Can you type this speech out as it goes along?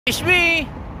It's me,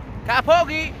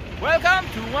 Kapogi. Welcome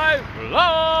to my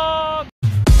vlog.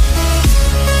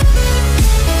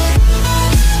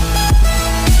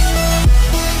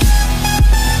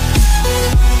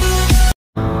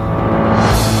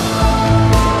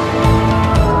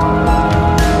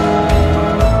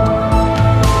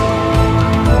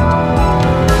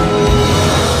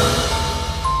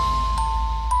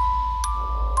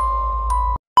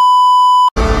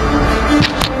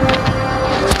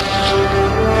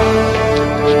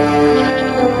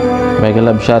 Mega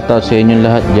love shoutout sa inyong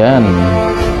lahat dyan.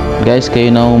 Guys, kayo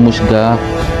na humusga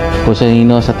kung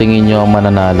sino sa tingin nyo ang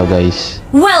mananalo, guys.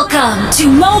 Welcome to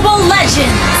Mobile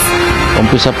Legends!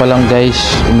 Umpisa pa lang, guys,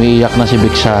 umiiyak na si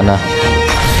Biksana.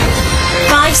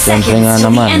 5 seconds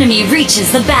till the enemy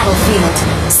reaches the battlefield.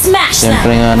 Smash them!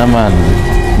 Siyempre nga naman,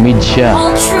 mid siya.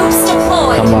 All troops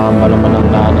deployed. Samahan ba naman ng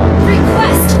Nana?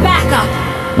 Request backup!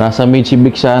 Nasa mid si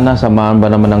Biksana, samahan ba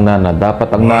naman ng Nana?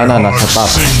 Dapat ang Nana nasa top.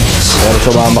 Pero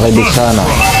sumama kay Biksana.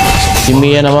 Si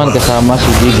Mia naman kasama si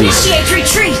Diggy.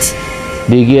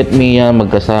 Diggy at Mia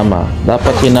magkasama.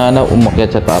 Dapat si Nana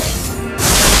umakyat sa top.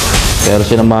 Pero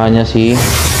sinamahan niya si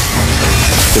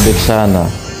Biksana.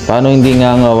 Paano hindi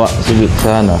ngangawa si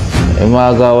Biksana? Eh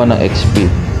makagawa ng XP.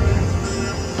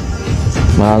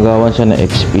 Makagawan siya ng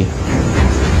XP.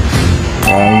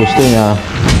 Ang gusto niya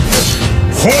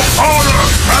for honor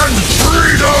and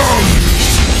freedom!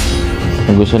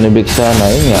 Ang gusto ni Biksana,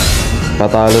 yun nga,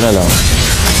 tatalo na lang.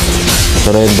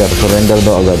 Surrender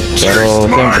daw agad. Pero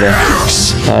siyempre,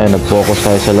 tayo nag-focus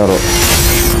tayo sa laro.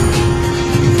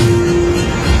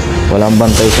 Walang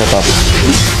bantay sa top.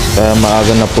 Kaya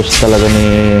maaga na push talaga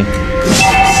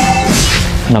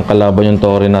ng kalaban yung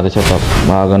Tori natin sa top.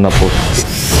 Maaga na push.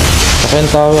 Saka yung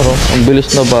tower, oh, ang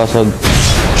bilis na basag.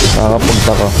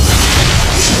 Nakakapagtaka.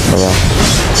 Diba?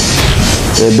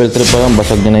 Level 3 pa lang,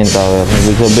 basag niya na yung tower.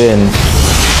 Ibig sabihin,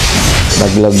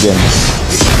 naglag yan.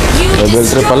 Level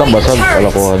 3 pa lang, basag,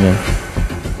 kalakuha niya.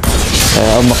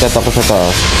 Kaya umakyat ako sa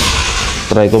taas.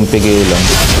 Try kong pigilan.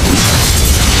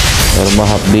 Pero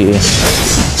mahapdi eh.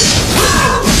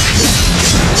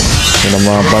 Yun ang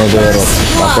mga panigero.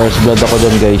 First blood ako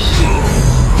dyan, guys.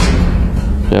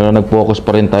 Pero nag-focus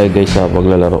pa rin tayo, guys, sa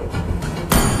paglalaro.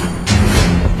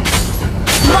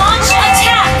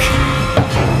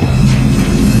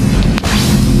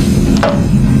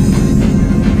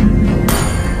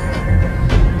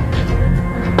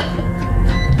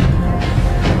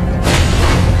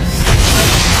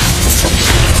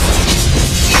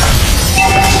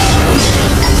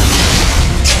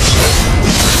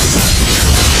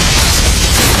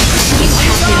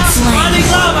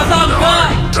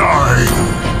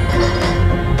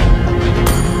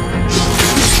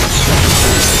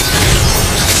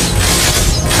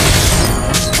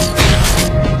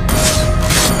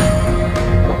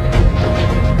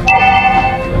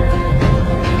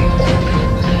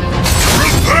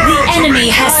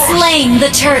 Has slain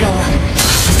the turtle.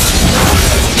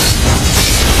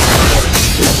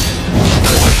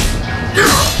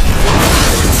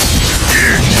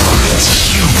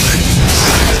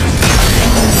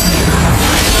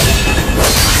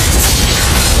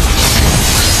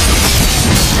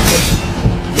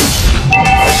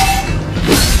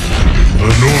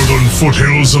 The northern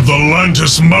foothills of the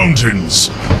Lantis Mountains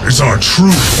is our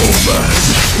true homeland.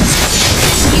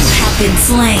 You have been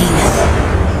slain.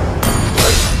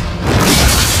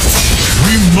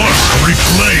 We must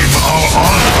reclaim our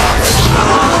honor!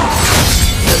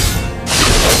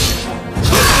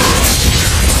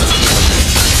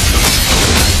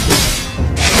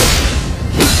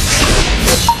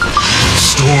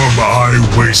 Storm Eye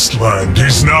Wasteland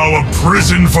is now a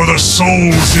prison for the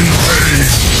souls in pain!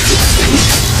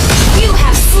 You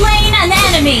have slain an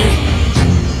enemy!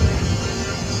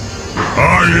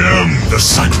 I am the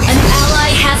sacrifice! An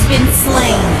ally has been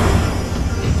slain.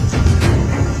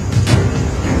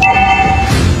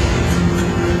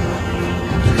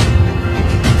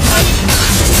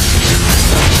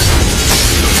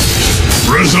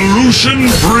 Resolution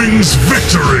brings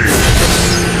victory!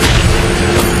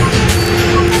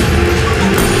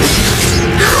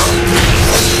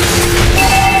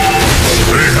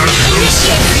 They have no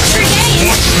sense.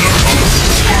 Watch their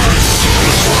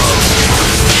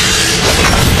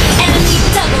enemy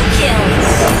double kill!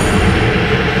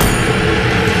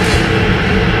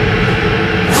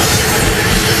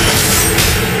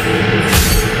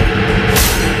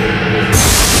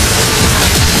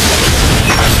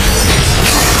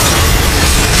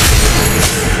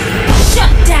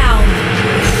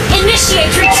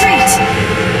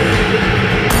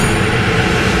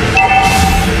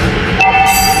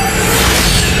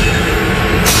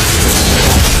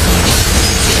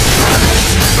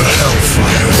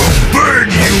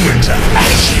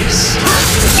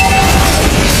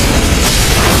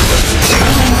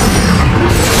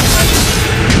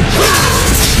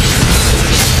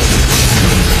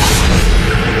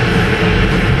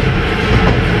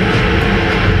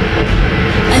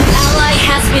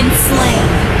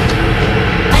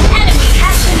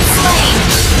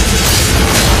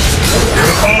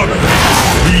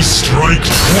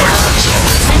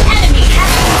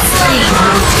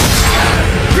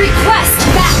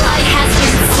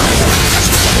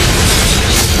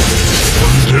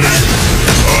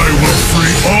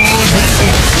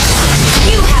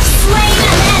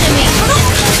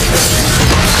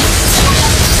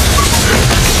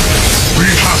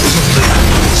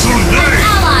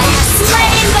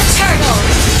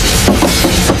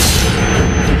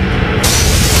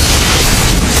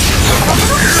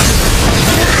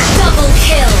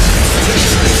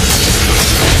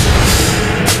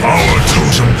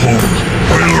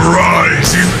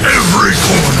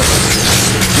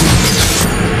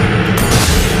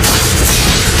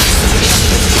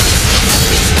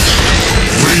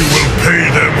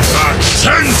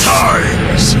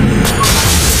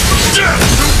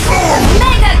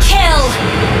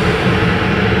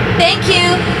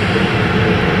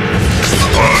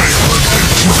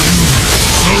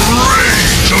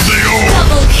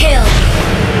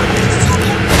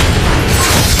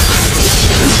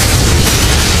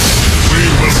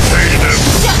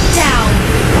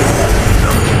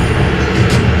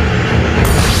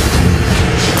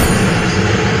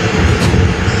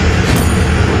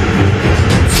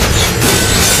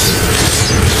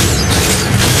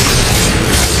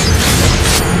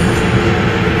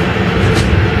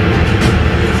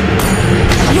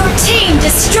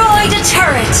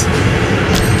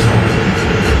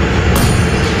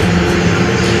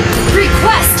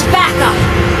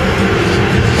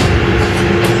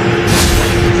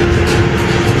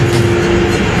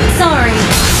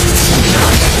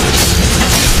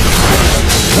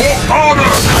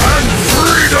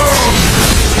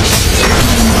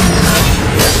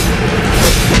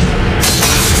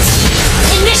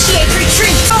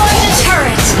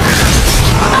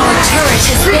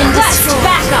 has been destroyed.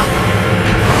 Backup.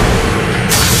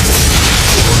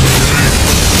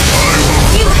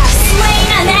 You have slain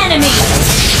an enemy.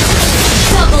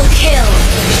 Double kill.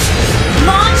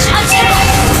 Launch attack.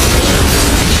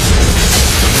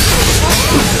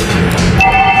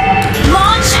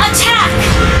 Launch attack.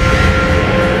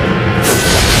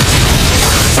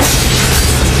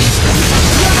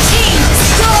 Your team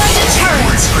destroyed a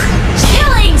turret.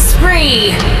 Killing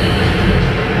spree.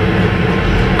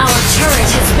 Our turret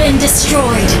has been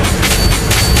destroyed.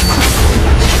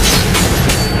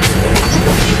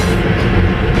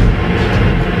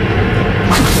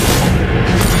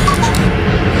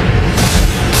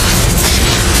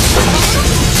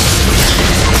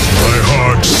 My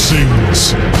heart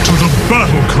sings to the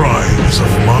battle cries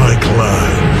of my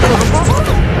clan.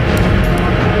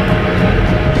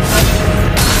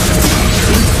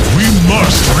 We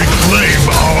must reclaim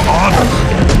our honor.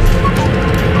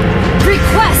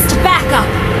 Request backup.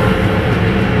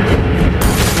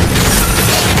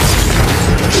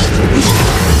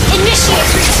 Initiate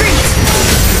retreat.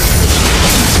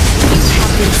 You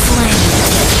have been slain.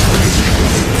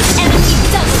 Enemy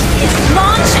double hit.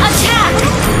 Launch attack.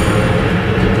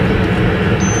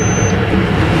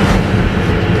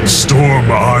 Storm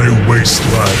Eye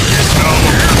Wasteland is now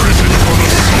prison for the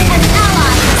soul. An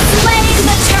ally has slain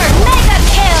the turret. Mega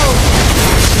kill.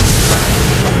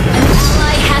 An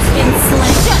ally has been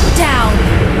slain. Shut down.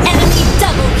 Enemy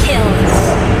double kill.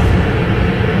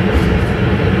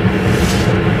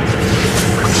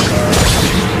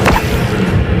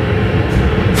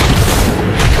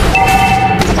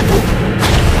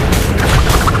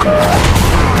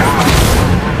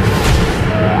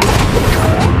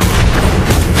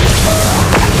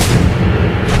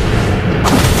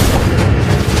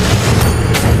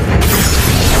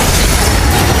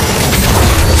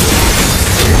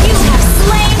 You have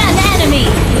slain an enemy.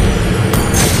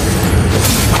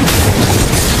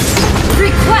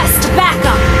 Request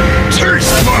backup.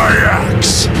 Taste my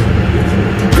axe!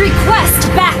 Request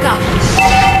backup.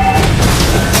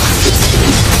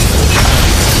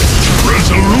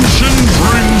 Resolution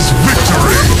brings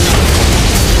victory!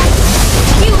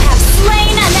 You have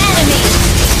slain an enemy.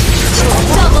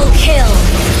 Double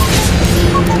kill.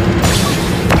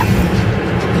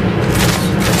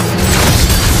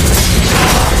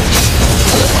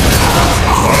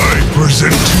 I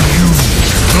present to you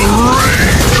the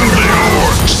rage of the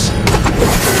orcs!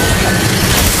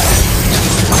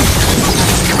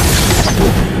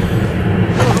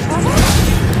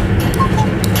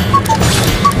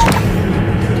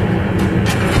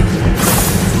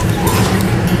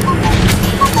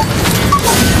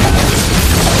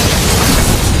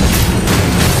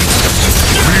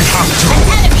 We have to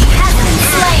Enemy has been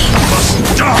slain.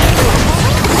 stop!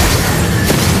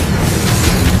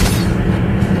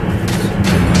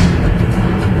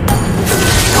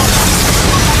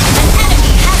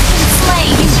 Enemy has been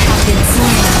slain. You have been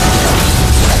slain.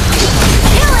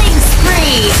 Killing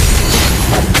spree.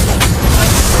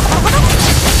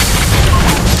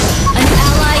 An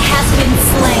ally has been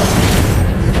slain.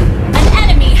 An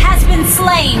enemy has been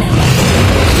slain.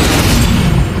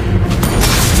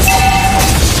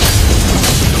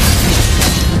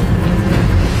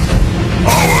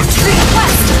 Our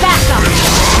Request backup.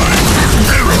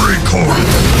 every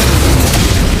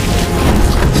corner!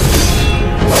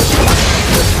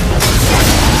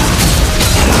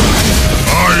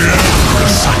 I am the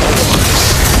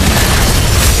sacrifice!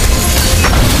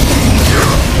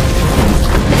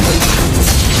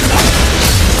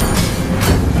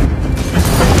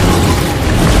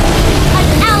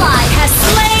 An ally has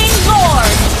slain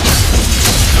Lord.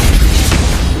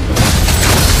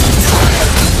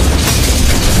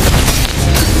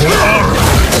 For honor,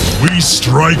 we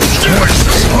strike twice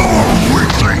as hard,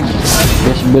 weaklings!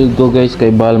 Best build ko guys kay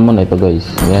Balmon. Ito guys.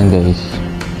 Ayan guys.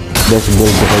 Best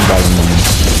build ko kay Balmon.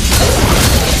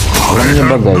 Alam I niyo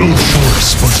ba have no guys? choice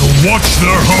but to watch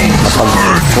their homes Pag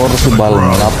burn puro si to the Balmon,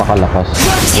 ground. napakalakas.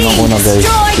 Unang-una guys,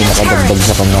 pinakadagdag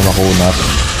sa kanya makunat.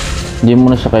 Hindi mo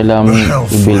na siya kailangan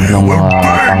i-build ng mga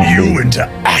tank You build. into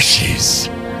ashes!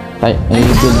 Ay,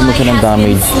 i-build mo siya ng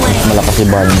damage. Mas malakas si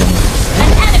Balmon. An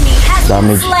enemy has been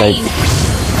Damage type. slain.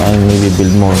 Ay,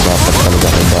 i-build mo dapat talaga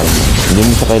kay Balmon. Hindi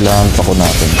mo siya kailangan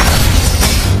pakunatin.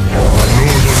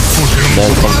 Northern foothills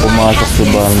Dahil pag pumasok si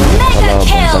Balmon sa laban,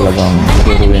 talagang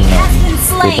heroin na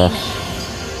pitas.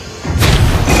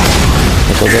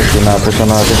 Ito guys, tinapos na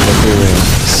natin kasi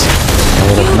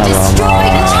mahirap na baka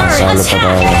makasalo pa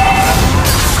tayo.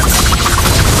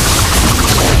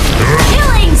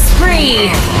 Killing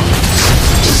spree.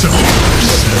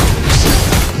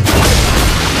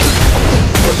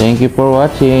 Thank you for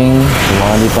watching. Sa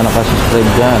mga hindi pa nakasubscribe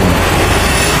dyan,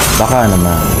 baka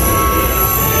naman.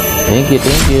 Thank you.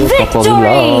 Kapogi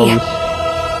Victory! loves.